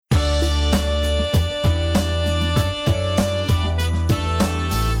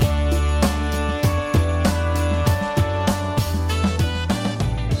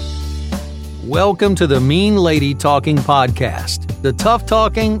Welcome to the Mean Lady Talking Podcast, the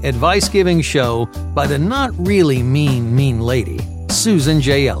tough-talking, advice-giving show by the not really mean lady, Susan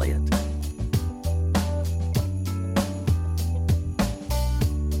J. Elliott.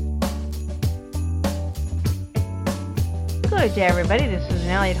 Good day, everybody. This is Susan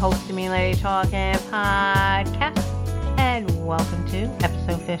Elliott, host of the Mean Lady Talking Podcast, and welcome to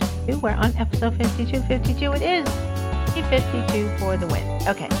episode 52. We're on episode 52. 52 it is. 52 for the win.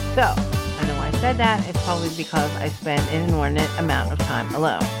 Okay, so I know why I said that. It's probably because I spent an inordinate amount of time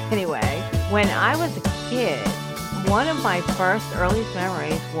alone. Anyway, when I was a kid, one of my first earliest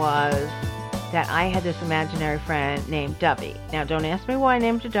memories was that I had this imaginary friend named Dovey. Now, don't ask me why I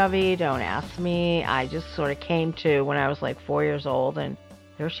named her Dovey. Don't ask me. I just sort of came to when I was like 4 years old, and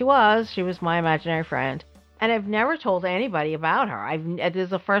there she was. She was my imaginary friend. And I've never told anybody about her. This is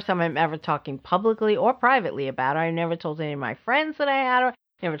the first time I'm ever talking publicly or privately about her. I've never told any of my friends that I had her.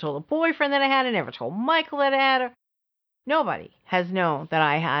 Never told a boyfriend that I had her. Never told Michael that I had her. Nobody has known that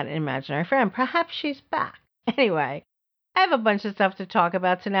I had an imaginary friend. Perhaps she's back. Anyway, I have a bunch of stuff to talk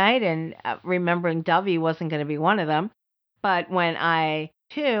about tonight, and remembering Dovey wasn't going to be one of them. But when I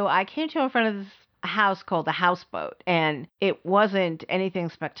came to in front of this house called the Houseboat, and it wasn't anything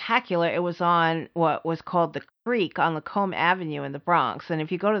spectacular. It was on what was called the Creek on Lacombe Avenue in the Bronx. And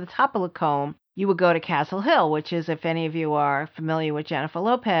if you go to the top of Lacombe, you would go to Castle Hill, which is, if any of you are familiar with Jennifer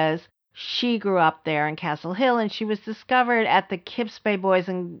Lopez, she grew up there in Castle Hill, and she was discovered at the Kips Bay Boys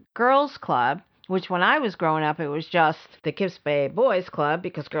and Girls Club, which when I was growing up, it was just the Kips Bay Boys Club,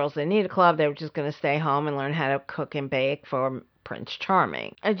 because girls didn't need a club. They were just going to stay home and learn how to cook and bake for Prince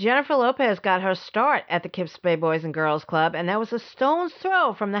Charming. Jennifer Lopez got her start at the Kips Bay Boys and Girls Club, and that was a stone's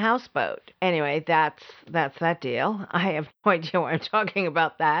throw from the Houseboat. Anyway, that's that deal. I have no idea why I'm talking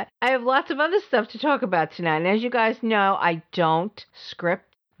about that. I have lots of other stuff to talk about tonight, and as you guys know, I don't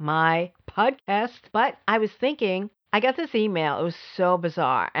script my podcast, but I was thinking, I got this email. It was so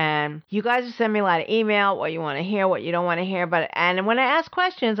bizarre. And you guys have sent me a lot of email, what you want to hear, what you don't want to hear. And when I ask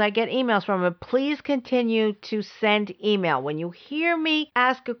questions, I get emails from them. Please continue to send email. When you hear me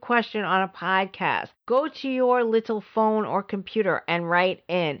ask a question on a podcast, go to your little phone or computer and write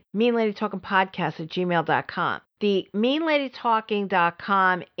in meanladytalkingpodcast@gmail.com. The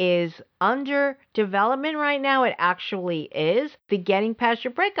meanladytalking.com is under development right now. It actually is. The Getting Past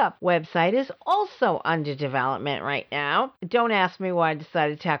Your Breakup website is also under development right now. Don't ask me why I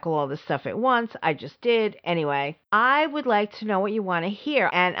decided to tackle all this stuff at once. I just did. Anyway, I would like to know what you want to hear,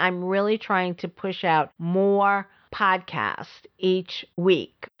 and I'm really trying to push out more podcast each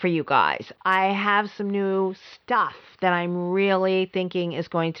week for you guys. I have some new stuff that I'm really thinking is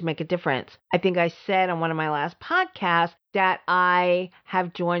going to make a difference. I think I said on one of my last podcasts that I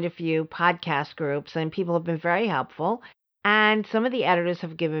have joined a few podcast groups, and people have been very helpful. And some of the editors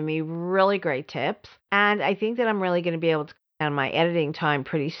have given me really great tips. And I think that I'm really going to be able to cut down my editing time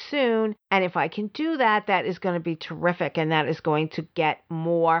pretty soon. And if I can do that, that is going to be terrific. And that is going to get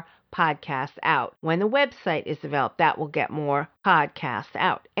more podcasts out. When the website is developed, that will get more podcasts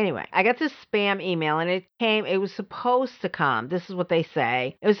out. Anyway, I got this spam email, and it was supposed to come. This is what they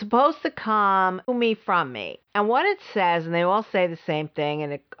say. It was supposed to come to me from me. And what it says, and they all say the same thing,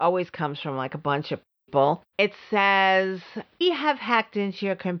 and it always comes from like a bunch of people. It says, we have hacked into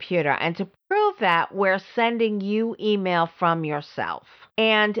your computer, and to prove that, we're sending you email from yourself.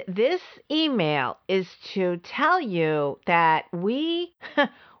 And this email is to tell you that we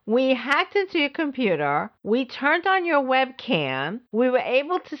hacked into your computer. We turned on your webcam. We were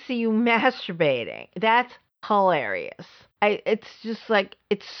able to see you masturbating. That's hilarious. It's just like,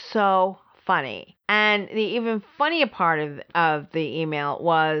 it's so funny. And the even funnier part of the email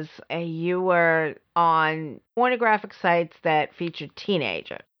was you were on pornographic sites that featured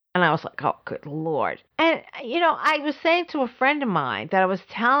teenagers. And I was like, oh, good Lord. And, I was saying to a friend of mine that I was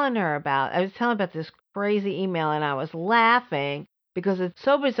telling about this crazy email, and I was laughing because it's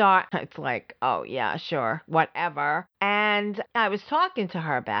so bizarre. It's like, oh, yeah, sure, whatever. And I was talking to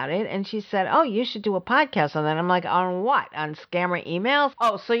her about it, and she said, oh, you should do a podcast on that. I'm like, on what? On scammer emails?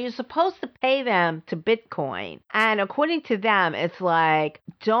 Oh, so you're supposed to pay them to Bitcoin. And according to them, it's like,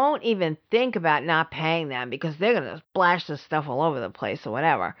 don't even think about not paying them because they're going to splash this stuff all over the place or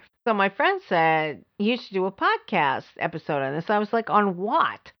whatever. So my friend said, you should do a podcast episode on this. I was like, on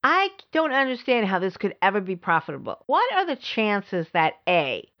what? I don't understand how this could ever be profitable. What are the chances that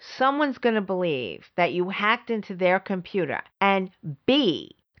A, someone's going to believe that you hacked into their computer, and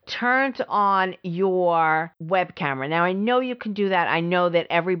B, turned on your web camera? Now, I know you can do that. I know that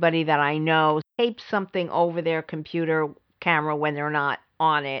everybody that I know tapes something over their computer camera when they're not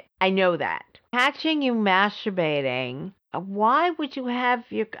on it. I know that. Catching you masturbating why would you have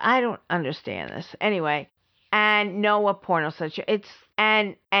I don't understand this. Anyway, and know what porno such it's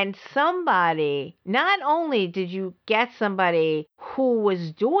and somebody, not only did you get somebody who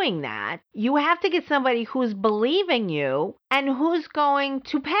was doing that, you have to get somebody who's believing you and who's going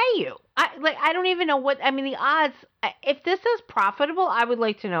to pay you. I don't even know what, I mean, the odds, if this is profitable, I would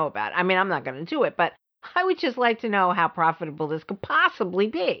like to know about it. I mean, I'm not going to do it, but I would just like to know how profitable this could possibly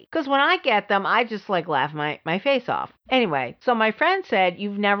be. Because when I get them, I just laugh my face off. Anyway, so my friend said,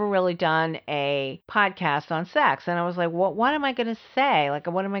 you've never really done a podcast on sex. And I was like, what am I going to say?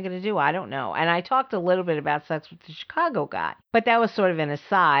 What am I going to do? I don't know. And I talked a little bit about sex with the Chicago guy. But that was sort of an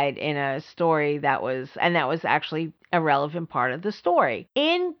aside in a story that was actually a relevant part of the story.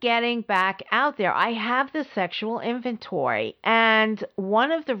 In getting back out there, I have the sexual inventory. And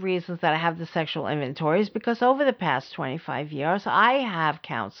one of the reasons that I have the sexual inventory is because over the past 25 years, I have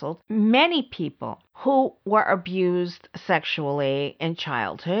counseled many people who were abused sexually in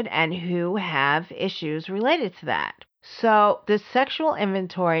childhood and who have issues related to that. So the sexual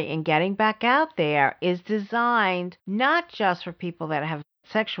inventory in getting back out there is designed not just for people that have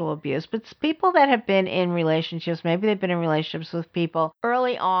sexual abuse, but it's people that have been in relationships. Maybe they've been in relationships with people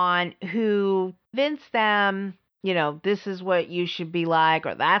early on who convince them, this is what you should be like,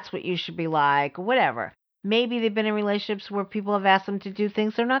 or that's what you should be like, or whatever. Maybe they've been in relationships where people have asked them to do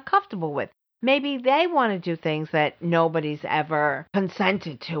things they're not comfortable with. Maybe they want to do things that nobody's ever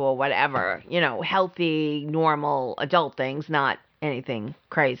consented to or whatever, healthy, normal adult things, not anything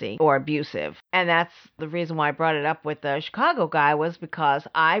crazy or abusive. And that's the reason why I brought it up with the Chicago guy, was because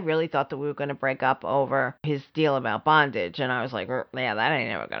I really thought that we were going to break up over his deal about bondage. And I was like, yeah, that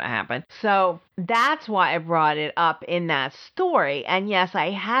ain't never going to happen. So that's why I brought it up in that story. And yes, I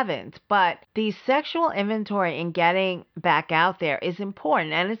haven't. But the sexual inventory in getting back out there is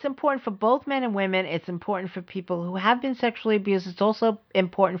important. And it's important for both men and women. It's important for people who have been sexually abused. It's also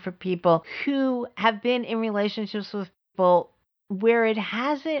important for people who have been in relationships with people where it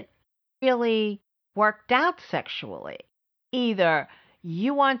hasn't really worked out sexually. Either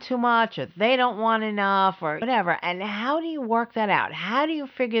you want too much or they don't want enough or whatever. And how do you work that out? How do you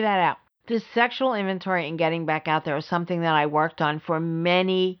figure that out? The sexual inventory and getting back out there is something that I worked on for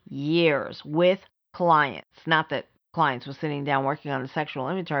many years with clients. Not that clients were sitting down working on the sexual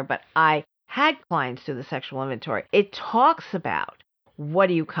inventory, but I had clients do the sexual inventory. It talks about, what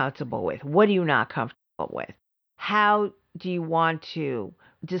are you comfortable with? What are you not comfortable with? How do you want to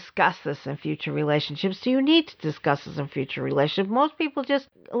discuss this in future relationships? Do you need to discuss this in future relationships? Most people just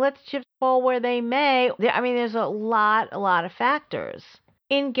let the chips fall where they may. I mean, there's a lot of factors.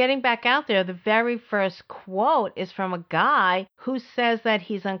 In getting back out there, the very first quote is from a guy who says that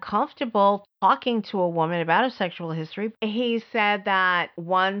he's uncomfortable talking to a woman about her sexual history. He said that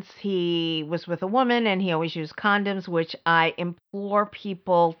once he was with a woman and he always used condoms, which I implore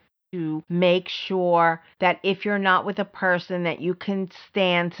people to make sure that if you're not with a person that you can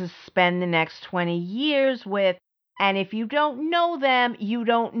stand to spend the next 20 years with, and if you don't know them, you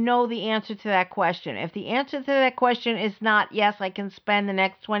don't know the answer to that question. If the answer to that question is not, yes, I can spend the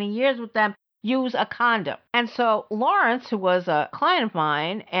next 20 years with them, use a condom. And so Lawrence, who was a client of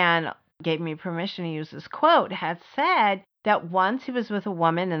mine and gave me permission to use this quote, had said that once he was with a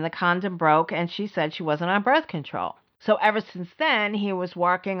woman and the condom broke and she said she wasn't on birth control. So ever since then, he was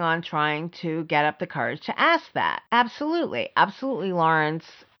working on trying to get up the courage to ask that. Absolutely, Lawrence.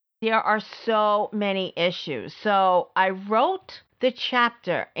 There are so many issues. So I wrote the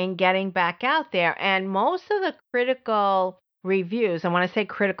chapter in getting back out there, and most of the critical reviews, and when I say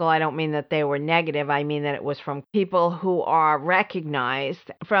critical, I don't mean that they were negative. I mean that it was from people who are recognized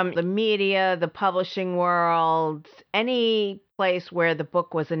from the media, the publishing world, any place where the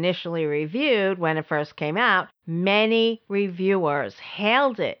book was initially reviewed when it first came out. Many reviewers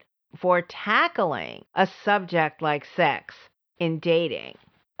hailed it for tackling a subject like sex in dating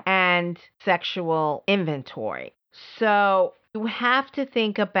and sexual inventory. So you have to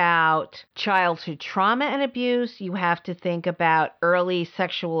think about childhood trauma and abuse. You have to think about early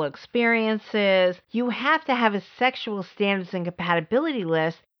sexual experiences. You have to have a sexual standards and compatibility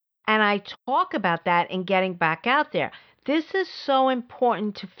list. And I talk about that in getting back out there. This is so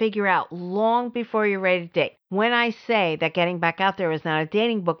important to figure out long before you're ready to date. When I say that getting back out there is not a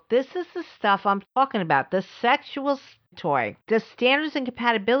dating book, this is the stuff I'm talking about. The sexual inventory, the standards and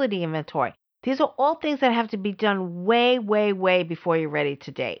compatibility inventory. These are all things that have to be done way, way, way before you're ready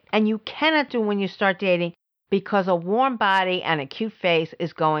to date. And you cannot do when you start dating, because a warm body and a cute face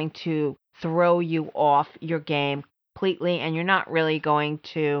is going to throw you off your game completely, and you're not really going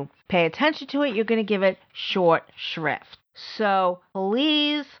to pay attention to it. You're going to give it short shrift. So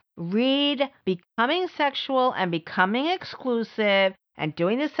please read Becoming Sexual and Becoming Exclusive and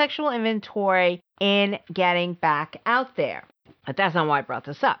doing the sexual inventory in Getting Back Out There. But that's not why I brought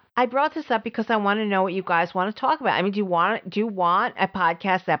this up. I brought this up because I want to know what you guys want to talk about. I mean, do you want a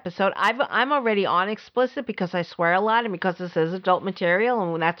podcast episode? I'm already on explicit because I swear a lot and because this is adult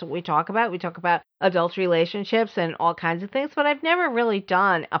material and that's what we talk about. We talk about adult relationships and all kinds of things, but I've never really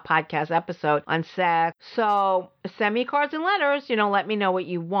done a podcast episode on sex. So send me cards and letters, let me know what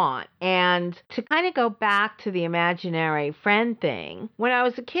you want. And to kind of go back to the imaginary friend thing, when I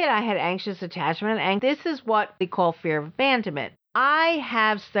was a kid, I had anxious attachment, and this is what we call fear of abandonment. I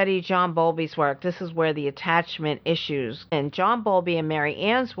have studied John Bowlby's work. This is where the attachment issues. And John Bowlby and Mary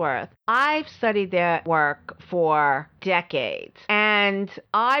Ainsworth, I've studied their work for decades. And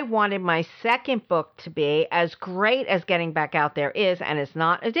I wanted my second book to be as great as Getting Back Out There is. And it's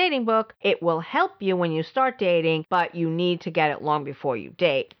not a dating book. It will help you when you start dating, but you need to get it long before you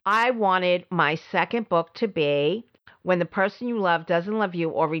date. I wanted my second book to be When the Person You Love Doesn't Love You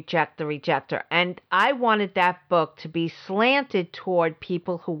or Reject the Rejecter. And I wanted that book to be slanted toward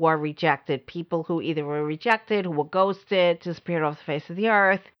people who were rejected, people who either were rejected, who were ghosted, disappeared off the face of the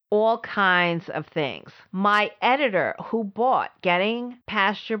earth, all kinds of things. My editor who bought Getting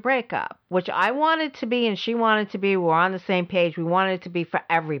Past Your Breakup, which I wanted to be and she wanted to be, we're on the same page. We wanted it to be for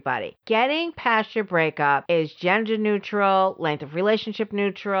everybody. Getting Past Your Breakup is gender neutral, length of relationship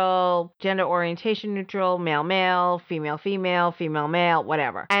neutral, gender orientation neutral, male, female, male,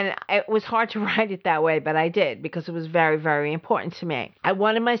 whatever. And it was hard to write it that way, but I did because it was very, very important to me. I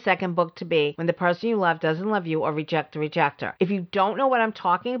wanted my second book to be When the Person You Love Doesn't Love You or Reject the Rejecter. If you don't know what I'm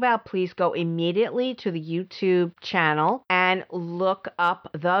talking about, please go immediately to the YouTube channel and look up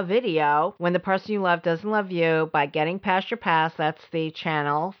the video When the Person You Love Doesn't Love You by Getting Past Your Past. That's the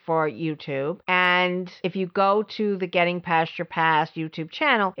channel for YouTube. And if you go to the Getting Past Your Past YouTube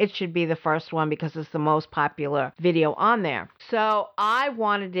channel, it should be the first one because it's the most popular video on there. So I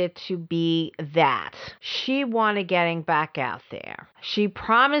wanted it to be that. She wanted Getting Back Out There. She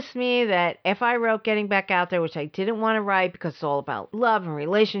promised me that if I wrote Getting Back Out There, which I didn't want to write because it's all about love and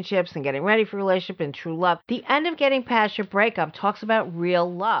relationships and getting ready for relationship and true love, the end of Getting Past Your Breakup talks about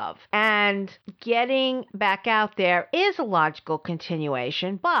real love. And Getting Back Out There is a logical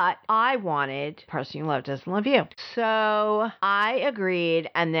continuation, but I wanted Person You Love Doesn't Love You. So I agreed,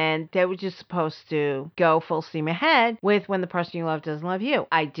 and then they were just supposed to go full steam ahead with When the Person You Love Doesn't Love You.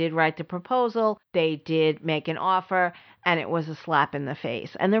 I did write the proposal. They did make an offer, and it was a slap in the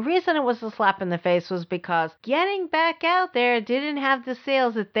face. And the reason it was a slap in the face was because Getting Back Out There didn't have the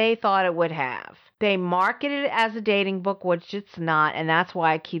sales that they thought it would have. They marketed it as a dating book, which it's not, and that's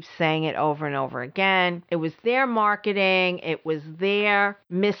why I keep saying it over and over again. It was their marketing. It was their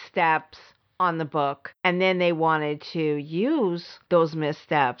missteps on the book, and then they wanted to use those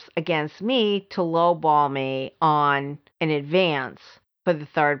missteps against me to lowball me on an advance for the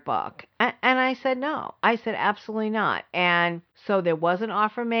third book. And I said no. I said absolutely not. And so there was an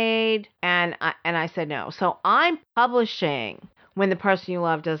offer made, and I said no. So I'm publishing When the Person You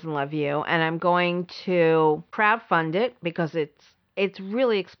Love Doesn't Love You, and I'm going to crowdfund it because it's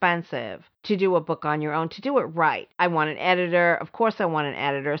really expensive to do a book on your own, to do it right. I want an editor. Of course I want an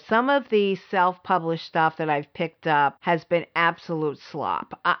editor. Some of the self-published stuff that I've picked up has been absolute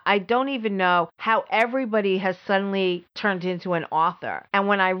slop. I don't even know how everybody has suddenly turned into an author. And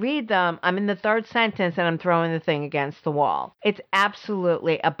when I read them, I'm in the third sentence and I'm throwing the thing against the wall. It's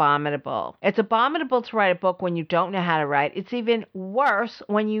absolutely abominable. It's abominable to write a book when you don't know how to write. It's even worse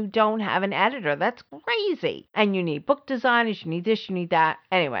when you don't have an editor. That's crazy. And you need book designers, you need this, you need that.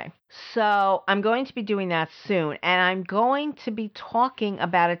 Anyway. So I'm going to be doing that soon, and I'm going to be talking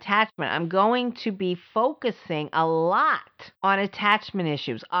about attachment. I'm going to be focusing a lot on attachment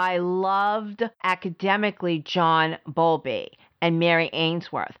issues. I loved academically John Bowlby and Mary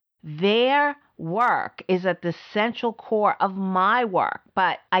Ainsworth. Their work is at the central core of my work,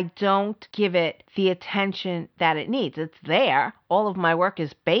 but I don't give it the attention that it needs. It's there. All of my work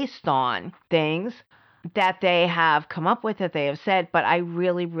is based on things that they have come up with, that they have said, but I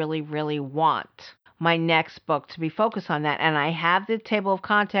really, really, really want my next book to be focused on that. And I have the table of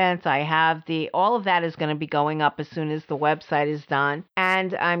contents. I have all of that is going to be going up as soon as the website is done.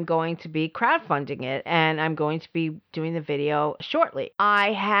 And I'm going to be crowdfunding it, and I'm going to be doing the video shortly.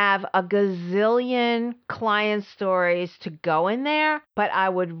 I have a gazillion client stories to go in there, but I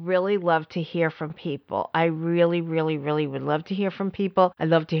would really love to hear from people. I really, really, really would love to hear from people. I'd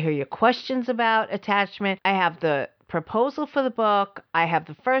love to hear your questions about attachment. I have the proposal for the book, I have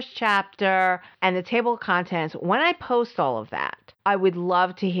the first chapter, and the table of contents. When I post all of that, I would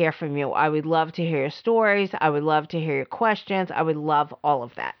love to hear from you. I would love to hear your stories. I would love to hear your questions. I would love all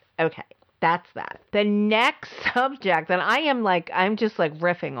of that. Okay. That's that. The next subject, and I'm just like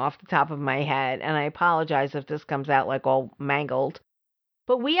riffing off the top of my head, and I apologize if this comes out like all mangled.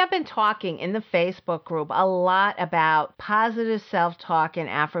 But we have been talking in the Facebook group a lot about positive self-talk and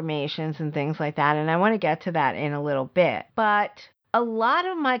affirmations and things like that, and I want to get to that in a little bit. But a lot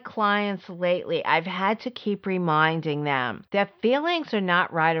of my clients lately, I've had to keep reminding them that feelings are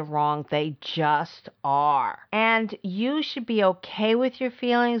not right or wrong, they just are. And you should be okay with your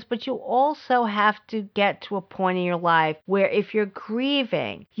feelings, but you also have to get to a point in your life where if you're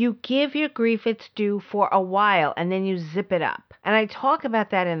grieving, you give your grief its due for a while and then you zip it up. And I talk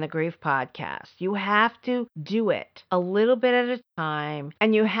about that in the Grief Podcast. You have to do it a little bit at a time,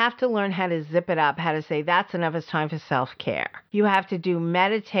 and you have to learn how to zip it up, how to say, that's enough, it's time for self-care. You have to do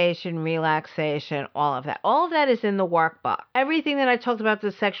meditation, relaxation, all of that. All of that is in the workbook. Everything that I talked about,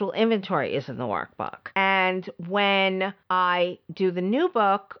 the sexual inventory, is in the workbook. And when I do the new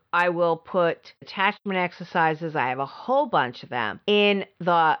book, I will put attachment exercises, I have a whole bunch of them, in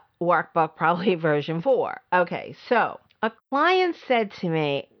the workbook, probably version 4. Okay, so a client said to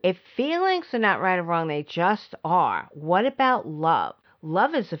me, if feelings are not right or wrong, they just are. What about love?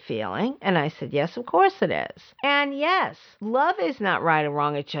 Love is a feeling. And I said, yes, of course it is. And yes, love is not right or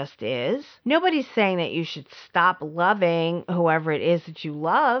wrong. It just is. Nobody's saying that you should stop loving whoever it is that you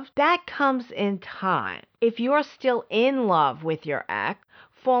love. That comes in time. If you're still in love with your ex,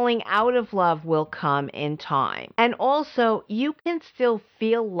 falling out of love will come in time. And also, you can still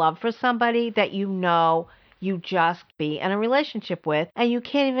feel love for somebody that you know you just be in a relationship with and you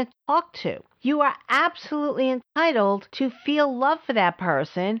can't even talk to. You are absolutely entitled to feel love for that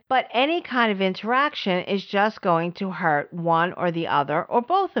person, but any kind of interaction is just going to hurt one or the other or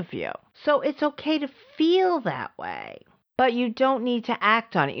both of you. So it's okay to feel that way. But you don't need to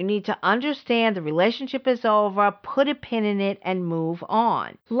act on it. You need to understand the relationship is over, put a pin in it, and move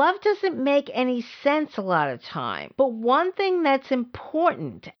on. Love doesn't make any sense a lot of time. But one thing that's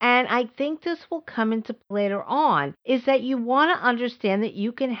important, and I think this will come into play later on, is that you want to understand that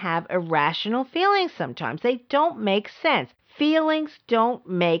you can have irrational feelings sometimes. They don't make sense. Feelings don't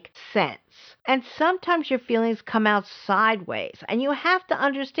make sense. And sometimes your feelings come out sideways, and you have to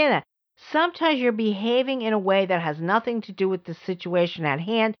understand that. Sometimes you're behaving in a way that has nothing to do with the situation at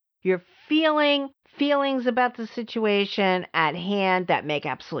hand. You're feeling feelings about the situation at hand that make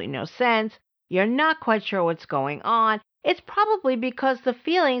absolutely no sense. You're not quite sure what's going on. It's probably because the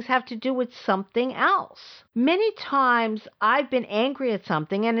feelings have to do with something else. Many times I've been angry at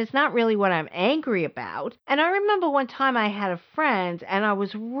something and it's not really what I'm angry about. And I remember one time I had a friend and I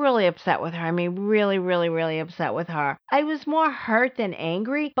was really upset with her. I mean, really, really, really upset with her. I was more hurt than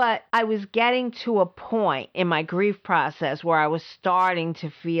angry, but I was getting to a point in my grief process where I was starting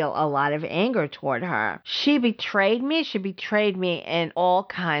to feel a lot of anger toward her. She betrayed me. She betrayed me in all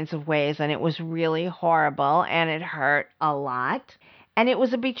kinds of ways, and it was really horrible and it hurt a lot. And it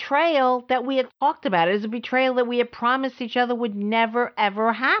was a betrayal that we had talked about. It was a betrayal that we had promised each other would never,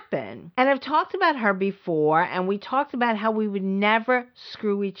 ever happen. And I've talked about her before, and we talked about how we would never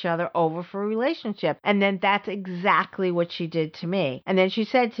screw each other over for a relationship. And then that's exactly what she did to me. And then she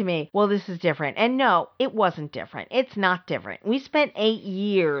said to me, well, this is different. And no, it wasn't different. It's not different. We spent 8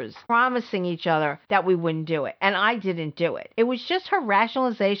 years promising each other that we wouldn't do it. And I didn't do it. It was just her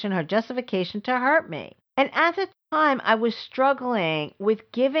rationalization, her justification to hurt me. And at the time, I was struggling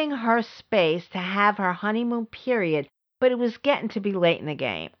with giving her space to have her honeymoon period, but it was getting to be late in the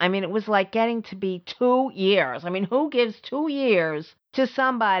game. I mean, it was like getting to be 2 years. I mean, who gives 2 years to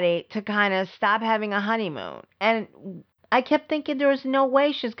somebody to kind of stop having a honeymoon? And I kept thinking there was no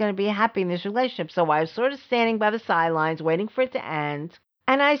way she's going to be happy in this relationship. So I was sort of standing by the sidelines, waiting for it to end.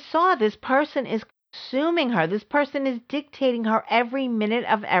 And I saw this person is consuming her. This person is dictating her every minute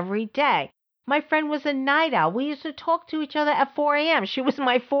of every day. My friend was a night owl. We used to talk to each other at 4 a.m. She was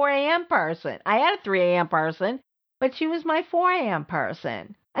my 4 a.m. person. I had a 3 a.m. person, but she was my 4 a.m.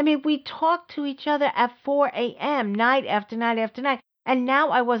 person. I mean, we talked to each other at 4 a.m. night after night after night. And now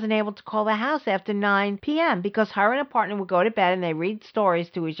I wasn't able to call the house after 9 p.m. because her and her partner would go to bed and they read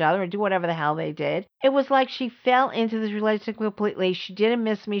stories to each other and do whatever the hell they did. It was like she fell into this relationship completely. She didn't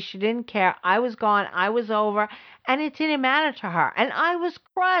miss me. She didn't care. I was gone. I was over. And it didn't matter to her. And I was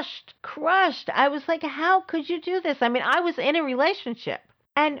crushed. I was like, how could you do this? I mean, I was in a relationship.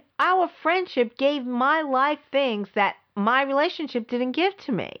 And our friendship gave my life things that my relationship didn't give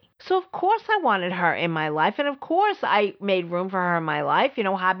to me. So of course I wanted her in my life. And of course I made room for her in my life. You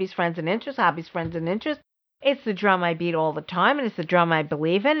know, hobbies, friends, and interests, hobbies, friends, and interests. It's the drum I beat all the time, and it's the drum I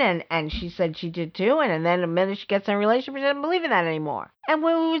believe in, and she said she did too, and then the minute she gets in a relationship, she doesn't believe in that anymore. And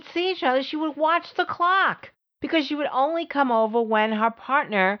when we would see each other, she would watch the clock. because she would only come over when her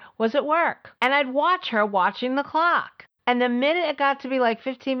partner was at work. And I'd watch her watching the clock. And the minute it got to be like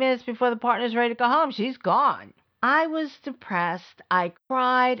 15 minutes before the partner's ready to go home, she's gone. I was depressed. I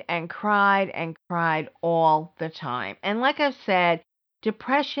cried and cried and cried all the time. And like I've said,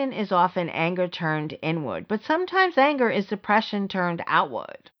 depression is often anger turned inward, but sometimes anger is depression turned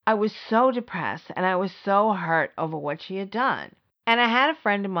outward. I was so depressed and I was so hurt over what she had done. And I had a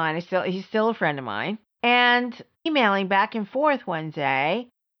friend of mine, he's still a friend of mine, and emailing back and forth one day,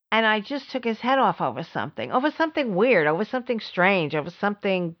 and I just took his head off over something weird, over something strange, over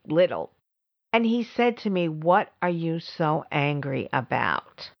something little. And he said to me, "What are you so angry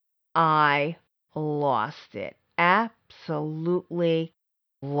about?" I lost it. Absolutely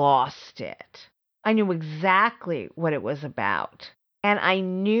lost it. I knew exactly what it was about. And I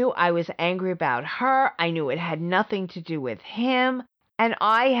knew I was angry about her. I knew it had nothing to do with him. And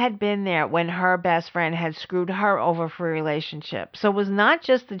I had been there when her best friend had screwed her over for a relationship. So it was not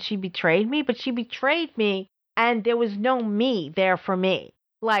just that she betrayed me, but she betrayed me and there was no me there for me.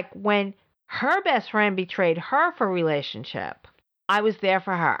 Like when her best friend betrayed her for a relationship, I was there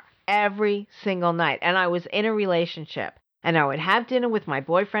for her every single night. And I was in a relationship. And I would have dinner with my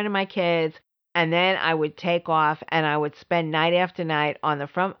boyfriend and my kids. And then I would take off and I would spend night after night on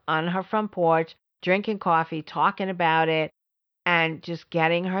her front porch, drinking coffee, talking about it, and just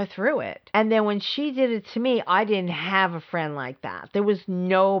getting her through it. And then when she did it to me, I didn't have a friend like that. There was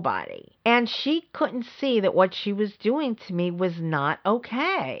nobody. And she couldn't see that what she was doing to me was not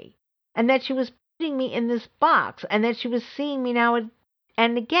okay. And that she was putting me in this box. And that she was seeing me now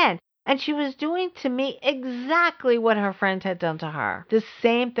and again. And she was doing to me exactly what her friend had done to her. The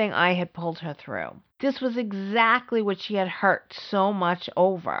same thing I had pulled her through. This was exactly what she had hurt so much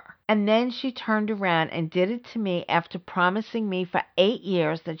over. And then she turned around and did it to me after promising me for 8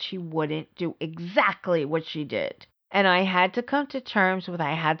 years that she wouldn't do exactly what she did. And I had to come to terms with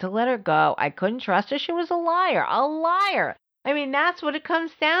I had to let her go. I couldn't trust her. She was a liar. A liar. I mean, that's what it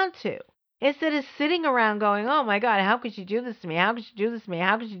comes down to. Instead of sitting around going, "Oh my God, how could you do this to me? How could you do this to me?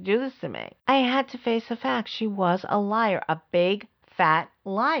 How could you do this to me?" I had to face the fact she was a liar, a big, fat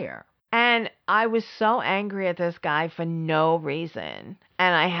liar. And I was so angry at this guy for no reason.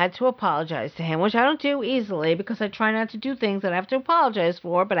 And I had to apologize to him, which I don't do easily because I try not to do things that I have to apologize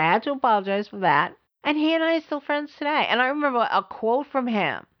for, but I had to apologize for that. And he and I are still friends today. And I remember a quote from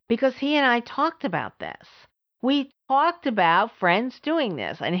him because he and I talked about this. We talked about friends doing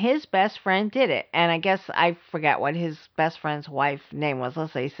this, and his best friend did it. And I guess I forget what his best friend's wife's name was.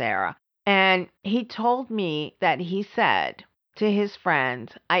 Let's say Sarah. And he told me that he said to his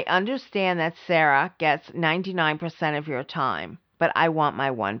friend, "I understand that Sarah gets 99% of your time, but I want my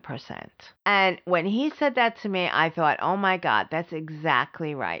 1%. And when he said that to me, I thought, oh my God, that's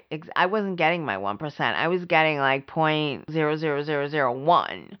exactly right. I wasn't getting my 1%. I was getting like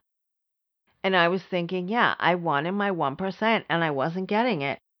 0.00001. And I was thinking, yeah, I wanted my 1% and I wasn't getting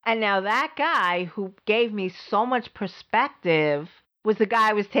it. And now that guy who gave me so much perspective was the guy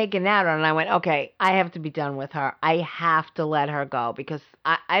I was taken out on. And I went, okay, I have to be done with her. I have to let her go because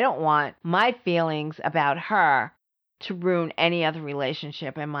I don't want my feelings about her to ruin any other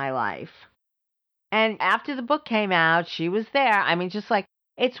relationship in my life. And after the book came out, she was there. I mean, just like,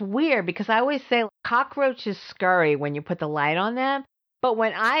 it's weird because I always say cockroaches scurry when you put the light on them. But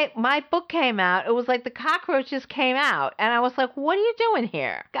when my book came out, it was like the cockroaches came out. And I was like, what are you doing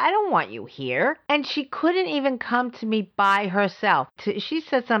here? I don't want you here. And she couldn't even come to me by herself. She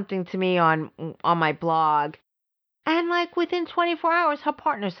said something to me on my blog. And like within 24 hours, her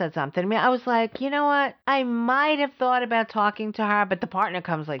partner said something to me. I was like, you know what? I might have thought about talking to her, but the partner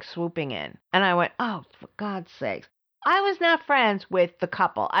comes like swooping in. And I went, oh, for God's sakes. I was not friends with the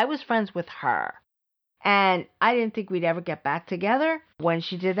couple. I was friends with her. And I didn't think we'd ever get back together. When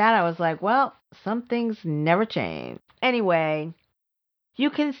she did that, I was like, well, some things never change. Anyway,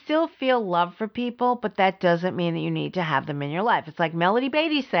 you can still feel love for people, but that doesn't mean that you need to have them in your life. It's like Melody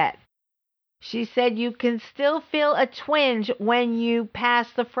Beattie said. She said you can still feel a twinge when you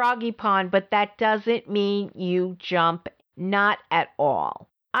pass the froggy pond, but that doesn't mean you jump. Not at all.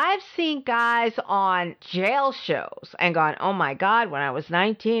 I've seen guys on jail shows and gone, oh my God, when I was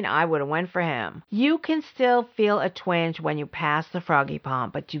 19, I would have went for him. You can still feel a twinge when you pass the froggy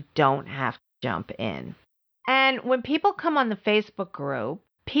pond, but you don't have to jump in. And when people come on the Facebook group,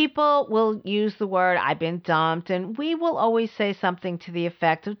 people will use the word, I've been dumped, and we will always say something to the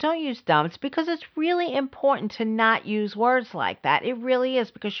effect of, don't use dumped, because it's really important to not use words like that. It really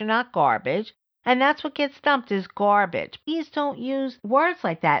is, because you're not garbage. And that's what gets dumped is garbage. Please don't use words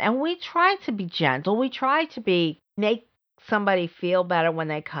like that. And we try to be gentle. We try to make somebody feel better when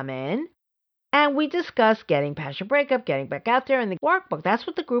they come in. And we discuss getting past your breakup, getting back out there in the workbook. That's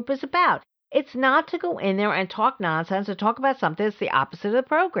what the group is about. It's not to go in there and talk nonsense or talk about something that's the opposite of the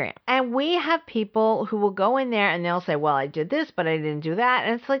program. And we have people who will go in there and they'll say, well, I did this, but I didn't do that.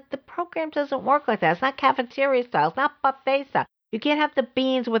 And it's like, the program doesn't work like that. It's not cafeteria style. It's not buffet style. You can't have the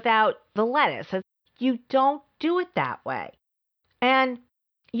beans without the lettuce. You don't do it that way. And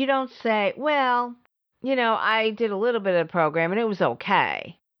you don't say, well, I did a little bit of the program and it was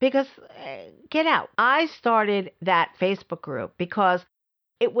okay. Because, get out. I started that Facebook group because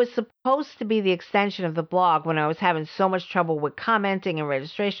it was supposed to be the extension of the blog when I was having so much trouble with commenting and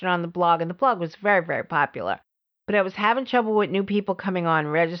registration on the blog. And the blog was very, very popular. But I was having trouble with new people coming on,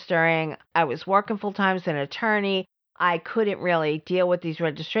 registering. I was working full-time as an attorney. I couldn't really deal with these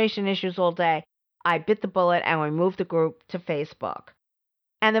registration issues all day. I bit the bullet and we moved the group to Facebook.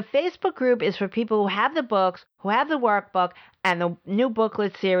 And the Facebook group is for people who have the books, who have the workbook, and the new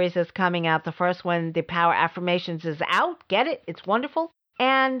booklet series is coming out. The first one, The Power Affirmations, is out. Get it? It's wonderful.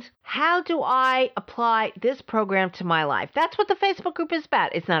 And how do I apply this program to my life? That's what the Facebook group is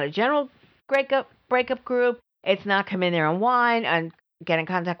about. It's not a general breakup group. It's not come in there and whine and get in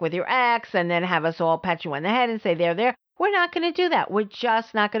contact with your ex and then have us all pat you on the head and say, there. We're not going to do that. We're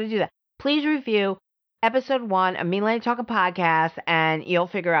just not going to do that. Please review Episode 1 of Mean Lady Talking Podcast, and you'll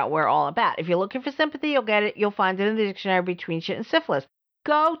figure out what we're all about. If you're looking for sympathy, you'll get it. You'll find it in the dictionary between shit and syphilis.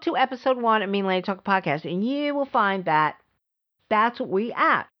 Go to Episode 1 of Mean Lady Talking Podcast, and you will find that that's what we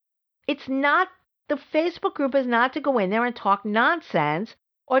at. It's not, the Facebook group is not to go in there and talk nonsense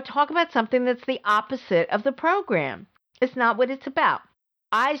or talk about something that's the opposite of the program. It's not what it's about.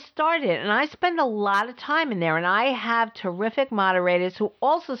 I started, and I spend a lot of time in there, and I have terrific moderators who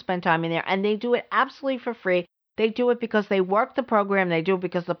also spend time in there, and they do it absolutely for free. They do it because they work the program. They do it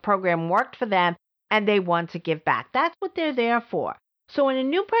because the program worked for them, and they want to give back. That's what they're there for. So when a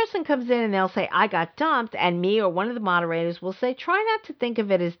new person comes in and they'll say, I got dumped, and me or one of the moderators will say, try not to think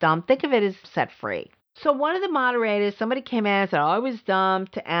of it as dumped. Think of it as set free. So one of the moderators, somebody came in and said, I was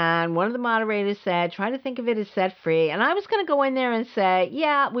dumped, and one of the moderators said, try to think of it as set free. And I was going to go in there and say,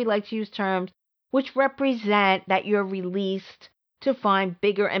 yeah, we like to use terms which represent that you're released to find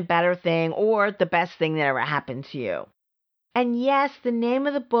bigger and better thing or the best thing that ever happened to you. And yes, the name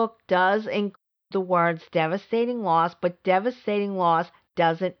of the book does include the words devastating loss, but devastating loss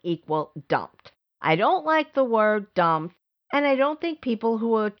doesn't equal dumped. I don't like the word dumped. And I don't think people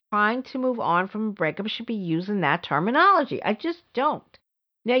who are trying to move on from a breakup should be using that terminology. I just don't.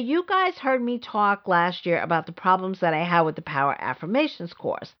 Now, you guys heard me talk last year about the problems that I had with the Power Affirmations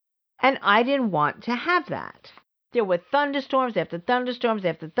course. And I didn't want to have that. There were thunderstorms after thunderstorms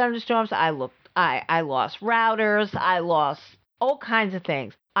after thunderstorms. I lost routers. I lost all kinds of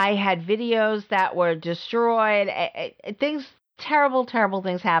things. I had videos that were destroyed. Terrible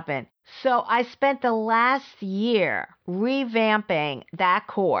things happened. So I spent the last year revamping that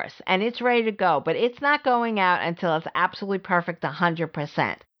course, and it's ready to go, but it's not going out until it's absolutely perfect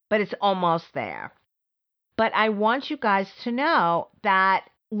 100%, but it's almost there. But I want you guys to know that,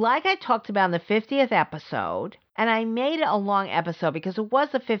 like I talked about in the 50th episode, and I made it a long episode because it was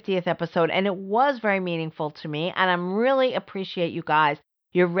the 50th episode, and it was very meaningful to me, and I really appreciate you guys.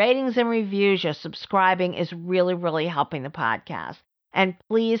 Your ratings and reviews, your subscribing is really, really helping the podcast. And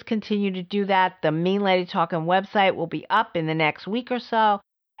please continue to do that. The Mean Lady Talking website will be up in the next week or so.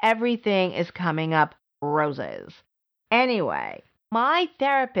 Everything is coming up roses. Anyway, my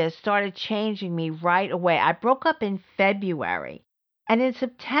therapist started changing me right away. I broke up in February. And in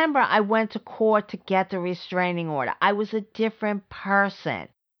September, I went to court to get the restraining order. I was a different person.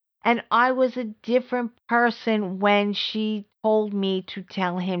 And I was a different person when she told me to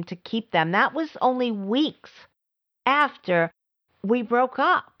tell him to keep them. That was only weeks after we broke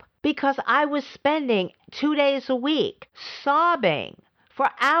up because I was spending 2 days a week sobbing for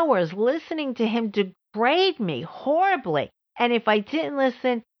hours listening to him degrade me horribly. And if I didn't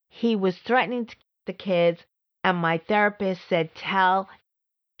listen, he was threatening to keep the kids. And my therapist said, tell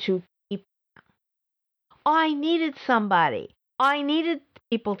to keep them. I needed somebody. I needed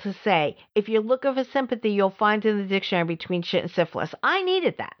people to say, if you're looking for sympathy, you'll find it in the dictionary between shit and syphilis. I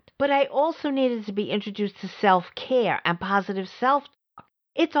needed that. But I also needed to be introduced to self-care and positive self-talk.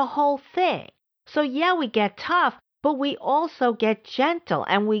 It's a whole thing. So yeah, we get tough, but we also get gentle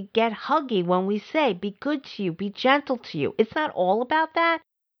and we get huggy when we say, be good to you, be gentle to you. It's not all about that,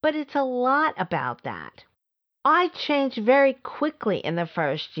 but it's a lot about that. I changed very quickly in the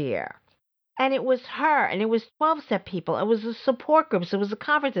first year. And it was her, and it was 12-step people. It was the support groups. It was the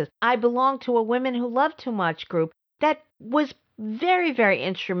conferences. I belonged to a Women Who Love Too Much group that was very, very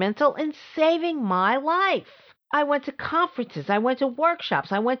instrumental in saving my life. I went to conferences. I went to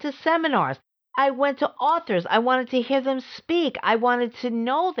workshops. I went to seminars. I went to authors. I wanted to hear them speak. I wanted to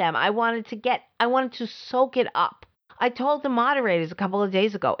know them. I wanted to soak it up. I told the moderators a couple of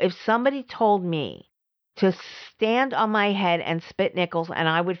days ago, if somebody told me to stand on my head and spit nickels and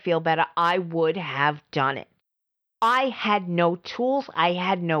I would feel better, I would have done it. I had no tools. I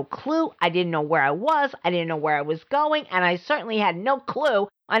had no clue. I didn't know where I was. I didn't know where I was going. And I certainly had no clue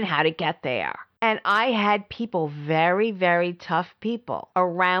on how to get there. And I had people, very, very tough people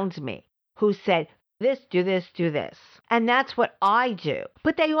around me who said, this, do this, do this. And that's what I do.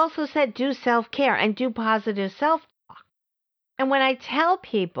 But they also said, do self-care and do positive self-talk. And when I tell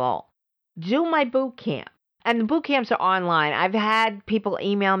people, do my boot camp, and the boot camps are online. I've had people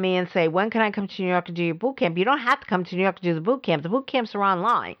email me and say, when can I come to New York and do your boot camp? You don't have to come to New York to do the boot camp. The boot camps are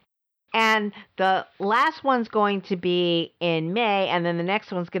online. And the last one's going to be in May, and then the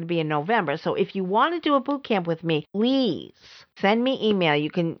next one's going to be in November. So if you want to do a boot camp with me, please send me email. You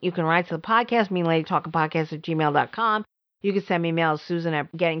can write to the podcast, meanladytalkingpodcast@gmail.com. You can send me email to Susan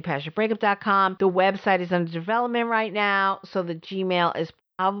at gettingpastyourbreakup.com. The website is under development right now, so the Gmail is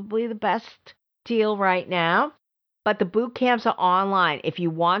probably the best deal right now. But the boot camps are online. If you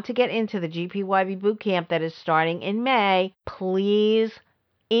want to get into the GPYB boot camp that is starting in May, please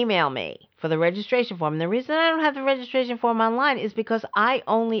email me for the registration form. And the reason I don't have the registration form online is because I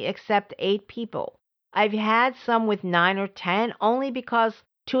only accept 8 people. I've had some with 9 or 10 only because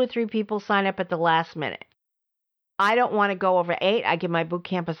 2 or 3 people sign up at the last minute. I don't want to go over 8. I give my boot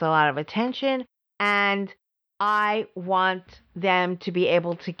campers a lot of attention, and I want them to be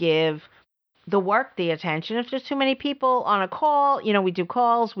able to give the work the attention. If there's too many people on a call, we do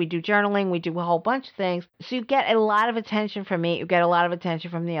calls, we do journaling, we do a whole bunch of things. So you get a lot of attention from me. You get a lot of attention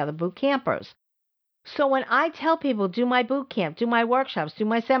from the other boot campers. So when I tell people, do my boot camp, do my workshops, do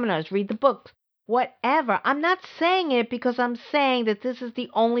my seminars, read the books, whatever, I'm not saying it because I'm saying that this is the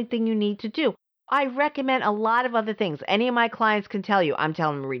only thing you need to do. I recommend a lot of other things. Any of my clients can tell you, I'm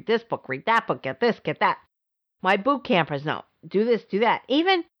telling them, read this book, read that book, get this, get that. My boot campers know, do this, do that.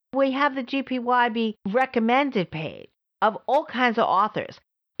 Even we have the GPYB recommended page of all kinds of authors.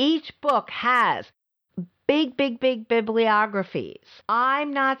 Each book has big bibliographies.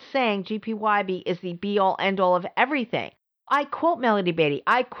 I'm not saying GPYB is the be-all, end-all of everything. I quote Melody Beattie.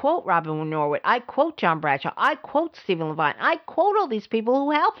 I quote Robin Norwood. I quote John Bradshaw. I quote Stephen Levine. I quote all these people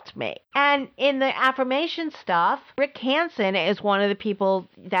who helped me. And in the affirmation stuff, Rick Hansen is one of the people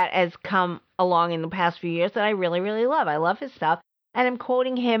that has come along in the past few years that I really, really love. I love his stuff. And I'm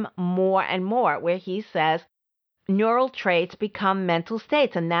quoting him more and more, where he says, neural traits become mental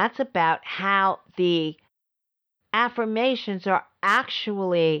states. And that's about how the affirmations are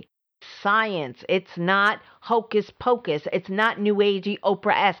actually science. It's not hocus pocus. It's not new agey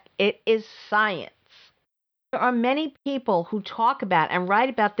Oprah-esque. It is science. There are many people who talk about and write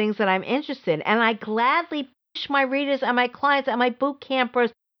about things that I'm interested in, and I gladly push my readers and my clients and my boot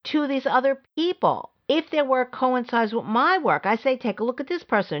campers to these other people. If their work coincides with my work, I say, take a look at this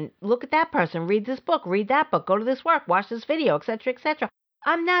person, look at that person, read this book, read that book, go to this work, watch this video, etc., etc.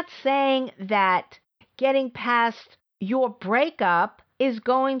 I'm not saying that getting past your breakup is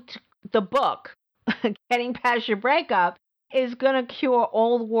going to, the book, Getting Past Your Breakup, is going to cure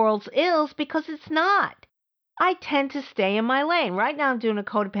all the world's ills, because it's not. I tend to stay in my lane. Right now I'm doing a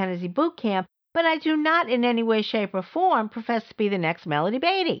codependency boot camp, but I do not in any way, shape, or form profess to be the next Melody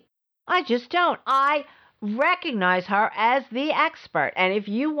Beattie. I just don't. I recognize her as the expert. And if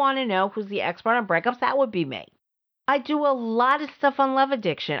you want to know who's the expert on breakups, that would be me. I do a lot of stuff on love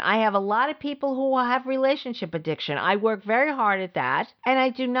addiction. I have a lot of people who have relationship addiction. I work very hard at that. And I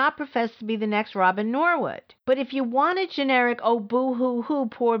do not profess to be the next Robin Norwood. But if you want a generic, oh, boo-hoo-hoo,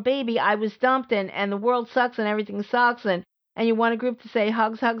 poor baby, I was dumped and the world sucks and everything sucks, and you want a group to say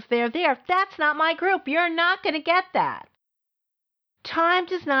hugs, there, that's not my group. You're not going to get that. Time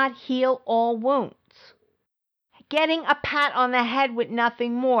does not heal all wounds. Getting a pat on the head with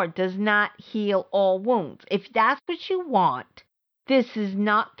nothing more does not heal all wounds. If that's what you want, this is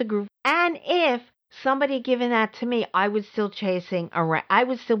not the group. And if somebody had given that to me, I would still be chasing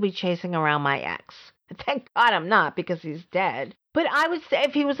around my ex. Thank God I'm not, because he's dead. But I would say,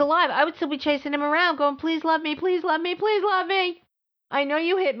 if he was alive, I would still be chasing him around, going, please love me, please love me, please love me. I know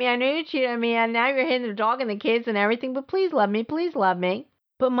you hit me, I know you cheated on me, and now you're hitting the dog and the kids and everything, but please love me, please love me.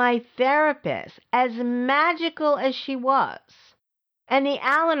 But my therapist, as magical as she was, and the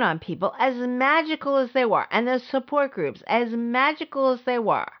Al-Anon people, as magical as they were, and the support groups, as magical as they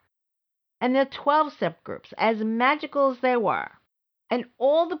were, and the 12-step groups, as magical as they were, and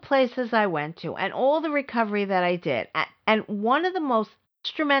all the places I went to, and all the recovery that I did, and one of the most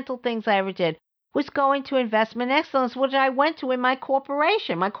instrumental things I ever did was going to Investment Excellence, which I went to in my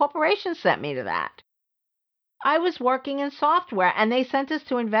corporation. My corporation sent me to that. I was working in software, and they sent us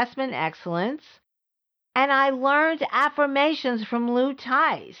to Investment Excellence, and I learned affirmations from Lou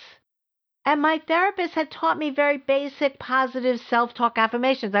Tice. And my therapist had taught me very basic positive self-talk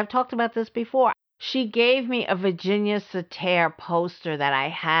affirmations. I've talked about this before. She gave me a Virginia Satir poster that I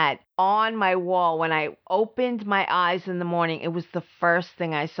had on my wall. When I opened my eyes in the morning, it was the first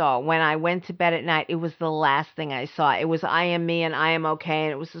thing I saw. When I went to bed at night, it was the last thing I saw. It was I am me and I am okay.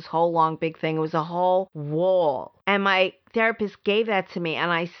 And it was this whole long big thing. It was a whole wall. And my therapist gave that to me,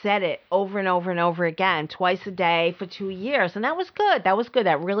 and I said it over and over and over again, twice a day for 2 years. And that was good.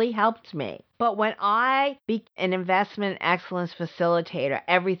 That really helped me. But when I became an investment excellence facilitator,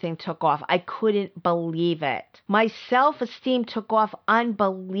 everything took off. I couldn't believe it. My self-esteem took off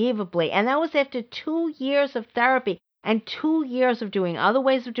unbelievably. And that was after 2 years of therapy and 2 years of doing other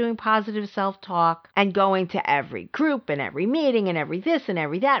ways of doing positive self-talk and going to every group and every meeting and every this and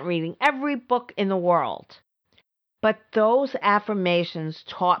every that, and reading every book in the world. But those affirmations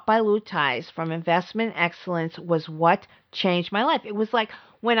taught by Lou Tice from Investment Excellence was what changed my life. It was like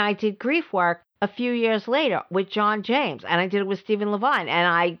when I did grief work a few years later with John James, and I did it with Stephen Levine, and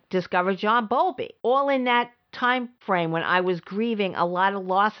I discovered John Bowlby, all in that time frame when I was grieving a lot of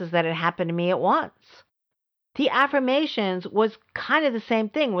losses that had happened to me at once. The affirmations was kind of the same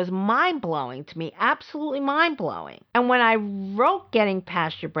thing, was mind-blowing to me, absolutely mind-blowing. And when I wrote Getting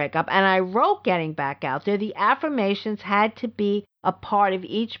Past Your Breakup and I wrote Getting Back Out There, the affirmations had to be a part of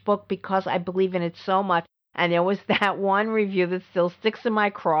each book because I believe in it so much. And there was that one review that still sticks in my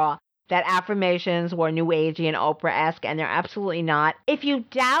craw, that affirmations were New Agey and Oprah-esque, and they're absolutely not. If you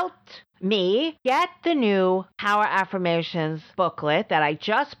doubt me, get the new Power Affirmations booklet that I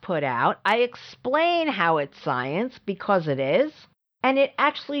just put out. I explain how it's science, because it is, and it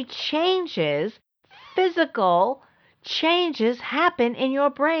actually changes. Physical changes happen in your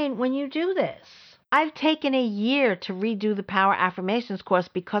brain when you do this. I've taken a year to redo the Power Affirmations course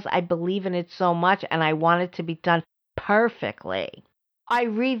because I believe in it so much and I want it to be done perfectly. I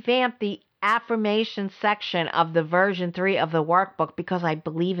revamped the affirmation section of the version 3 of the workbook because I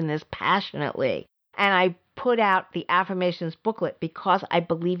believe in this passionately. And I put out the affirmations booklet because I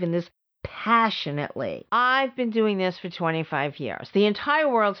believe in this passionately. I've been doing this for 25 years. The entire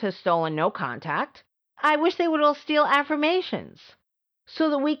world has stolen no contact. I wish they would all steal affirmations so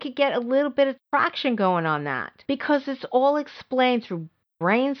that we could get a little bit of traction going on that, because it's all explained through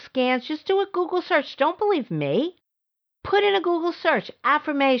brain scans. Just do a Google search. Don't believe me. Put in a Google search,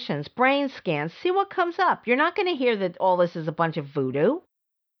 affirmations, brain scans, see what comes up. You're not going to hear that all this is a bunch of voodoo.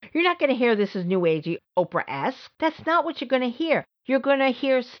 You're not going to hear this is New Agey, Oprah-esque. That's not what you're going to hear. You're going to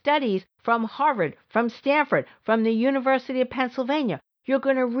hear studies from Harvard, from Stanford, from the University of Pennsylvania. You're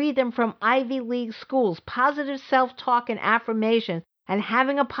going to read them from Ivy League schools. Positive self-talk and affirmation and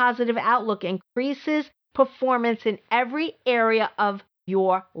having a positive outlook increases performance in every area of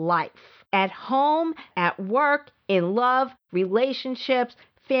your life. At home, at work, in love, relationships,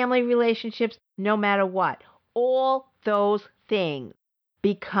 family relationships, no matter what. All those things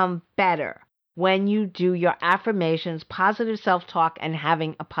become better when you do your affirmations, positive self-talk, and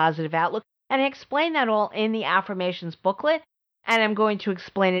having a positive outlook. And I explain that all in the affirmations booklet, and I'm going to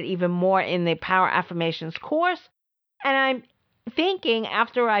explain it even more in the Power Affirmations course. And I'm thinking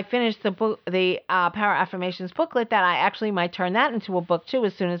after I finish the book, the Power Affirmations booklet, that I actually might turn that into a book too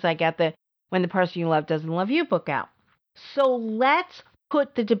as soon as I get the When the Person You Love Doesn't Love You book out. So let's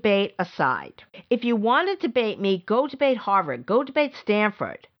put the debate aside. If you want to debate me, go debate Harvard, go debate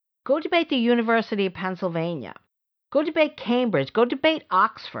Stanford, go debate the University of Pennsylvania, go debate Cambridge, go debate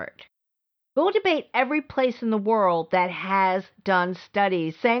Oxford. Go debate every place in the world that has done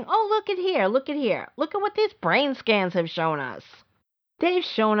studies saying, oh, look at here, look at what these brain scans have shown us. They've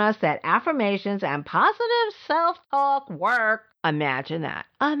shown us that affirmations and positive self-talk work. Imagine that.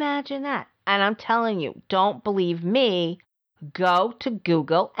 And I'm telling you, don't believe me, go to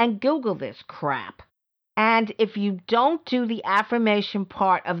Google and Google this crap. And if you don't do the affirmation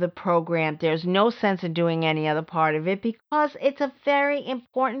part of the program, there's no sense in doing any other part of it because it's a very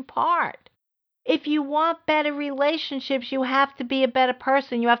important part. If you want better relationships, you have to be a better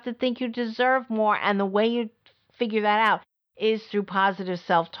person. You have to think you deserve more. And the way you figure that out is through positive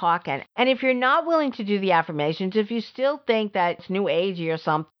self-talk. And if you're not willing to do the affirmations, if you still think that it's New Agey or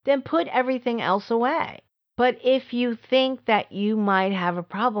something, then put everything else away. But if you think that you might have a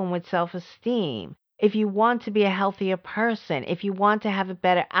problem with self-esteem, if you want to be a healthier person, if you want to have a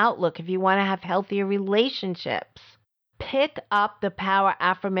better outlook, if you want to have healthier relationships, pick up the Power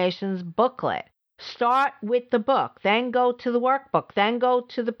Affirmations booklet. Start with the book, then go to the workbook, then go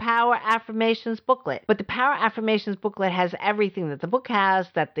to the Power Affirmations booklet. But the Power Affirmations booklet has everything that the book has,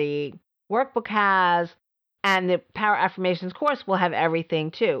 that the workbook has, and the Power Affirmations course will have everything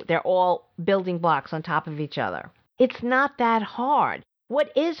too. They're all building blocks on top of each other. It's not that hard.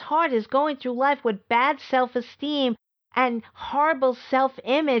 What is hard is going through life with bad self-esteem and horrible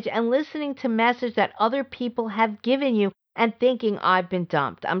self-image and listening to messages that other people have given you and thinking, I've been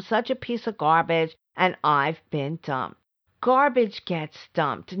dumped. I'm such a piece of garbage and I've been dumped. Garbage gets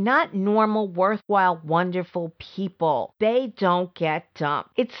dumped, not normal, worthwhile, wonderful people. They don't get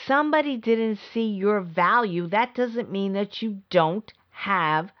dumped. If somebody didn't see your value, that doesn't mean that you don't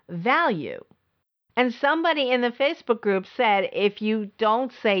have value. And somebody in the Facebook group said, if you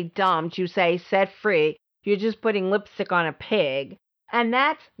don't say dumped, you say set free, you're just putting lipstick on a pig. And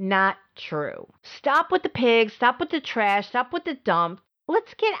that's not true. Stop with the pigs, stop with the trash, stop with the dump.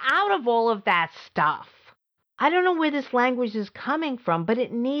 Let's get out of all of that stuff. I don't know where this language is coming from, but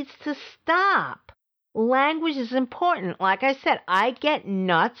it needs to stop. Language is important. Like I said, I get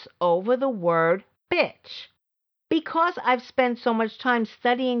nuts over the word bitch. Because I've spent so much time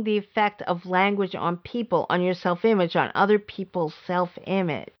studying the effect of language on people, on your self-image, on other people's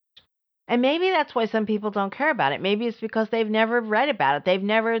self-image. And maybe that's why some people don't care about it. Maybe it's because they've never read about it. They've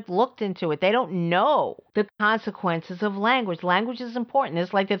never looked into it. They don't know the consequences of language. Language is important.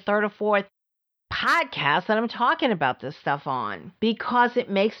 It's like the third or fourth podcast that I'm talking about this stuff on, because it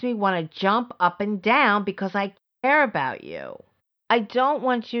makes me want to jump up and down because I care about you. I don't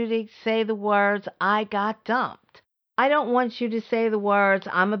want you to say the words, I got dumped. I don't want you to say the words,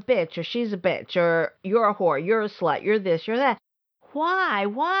 I'm a bitch, or she's a bitch, or you're a whore, you're a slut, you're this, you're that. Why?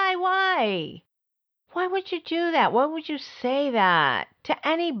 Why would you do that? Why would you say that to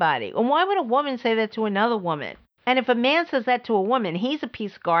anybody? And why would a woman say that to another woman? And if a man says that to a woman, he's a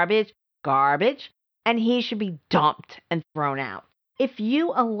piece of garbage, and he should be dumped and thrown out. If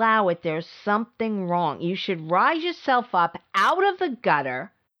you allow it, there's something wrong. You should rise yourself up out of the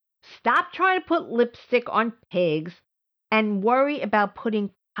gutter, stop trying to put lipstick on pigs, and worry about putting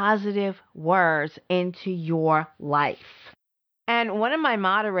positive words into your life. And one of my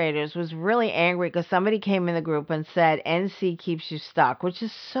moderators was really angry because somebody came in the group and said NC keeps you stuck, which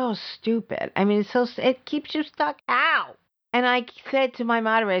is so stupid. I mean, it keeps you stuck how? And I said to my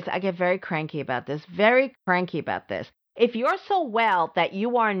moderators, I get very cranky about this. If you're so well that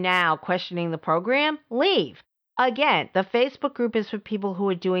you are now questioning the program, leave. Again, the Facebook group is for people who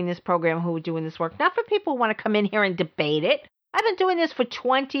are doing this program, who are doing this work, not for people who want to come in here and debate it. I've been doing this for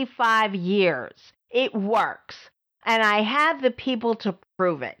 25 years. It works. And I have the people to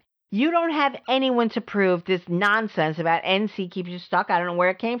prove it. You don't have anyone to prove this nonsense about NC keeps you stuck. I don't know where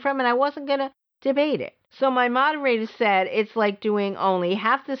it came from, and I wasn't going to debate it. So my moderator said it's like doing only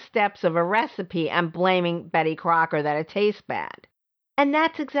half the steps of a recipe and blaming Betty Crocker that it tastes bad. And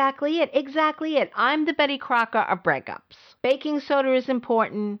that's exactly it. I'm the Betty Crocker of breakups. Baking soda is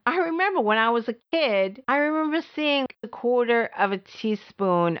important. I remember when I was a kid, I remember seeing a quarter of a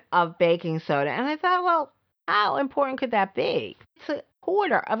teaspoon of baking soda. And I thought, well, how important could that be? It's a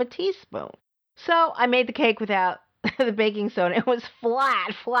quarter of a teaspoon. So I made the cake without the baking soda. It was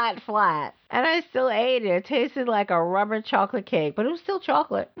flat. And I still ate it. It tasted like a rubber chocolate cake, but it was still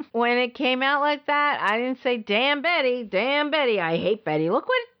chocolate. When it came out like that, I didn't say, damn Betty, I hate Betty. Look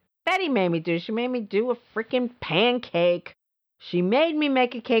what Betty made me do. She made me do a freaking pancake. She made me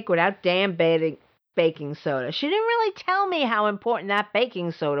make a cake without damn baking soda. She didn't really tell me how important that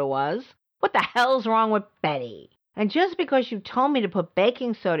baking soda was. What the hell's wrong with Betty? And just because you told me to put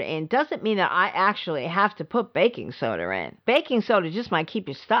baking soda in doesn't mean that I actually have to put baking soda in. Baking soda just might keep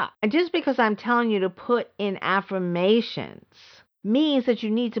you stuck. And just because I'm telling you to put in affirmations means that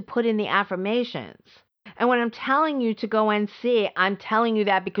you need to put in the affirmations. And when I'm telling you to go NC, I'm telling you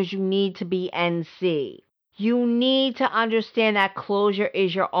that because you need to be NC. You need to understand that closure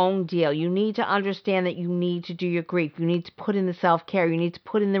is your own deal. You need to understand that you need to do your grief. You need to put in the self-care. You need to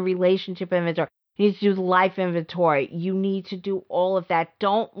put in the relationship inventory. You need to do the life inventory. You need to do all of that.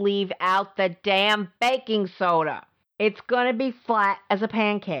 Don't leave out the damn baking soda. It's going to be flat as a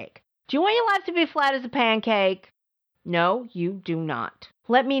pancake. Do you want your life to be flat as a pancake? No, you do not.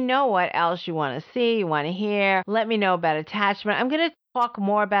 Let me know what else you want to see, you want to hear. Let me know about attachment. I'm going to talk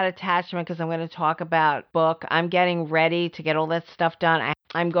more about attachment because I'm going to talk about book. I'm getting ready to get all that stuff done.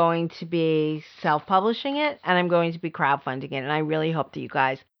 I'm going to be self-publishing it, and I'm going to be crowdfunding it. And I really hope that you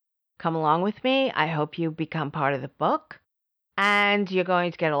guys come along with me. I hope you become part of the book. And you're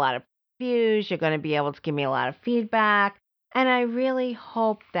going to get a lot of views. You're going to be able to give me a lot of feedback. And I really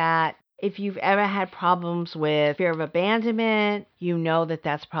hope that If you've ever had problems with fear of abandonment, you know that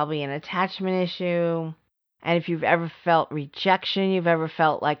that's probably an attachment issue. And if you've ever felt rejection, you've ever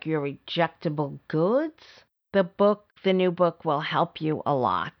felt like you're rejectable goods, the new book will help you a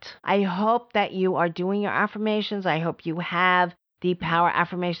lot. I hope that you are doing your affirmations. I hope you have the Power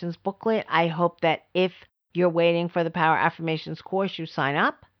Affirmations booklet. I hope that if you're waiting for the Power Affirmations course, you sign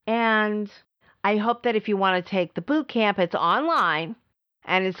up. And I hope that if you want to take the boot camp, it's online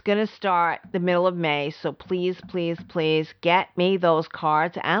and it's going to start the middle of May. So please, please, please get me those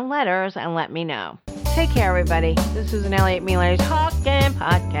cards and letters and let me know. Take care, everybody. This is Susan Elliott, Mean Lady Talking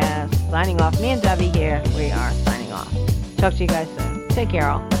Podcast. Signing off. Me and Debbie here. We are signing off. Talk to you guys soon. Take care,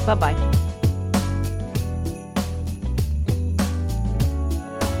 all. Bye-bye.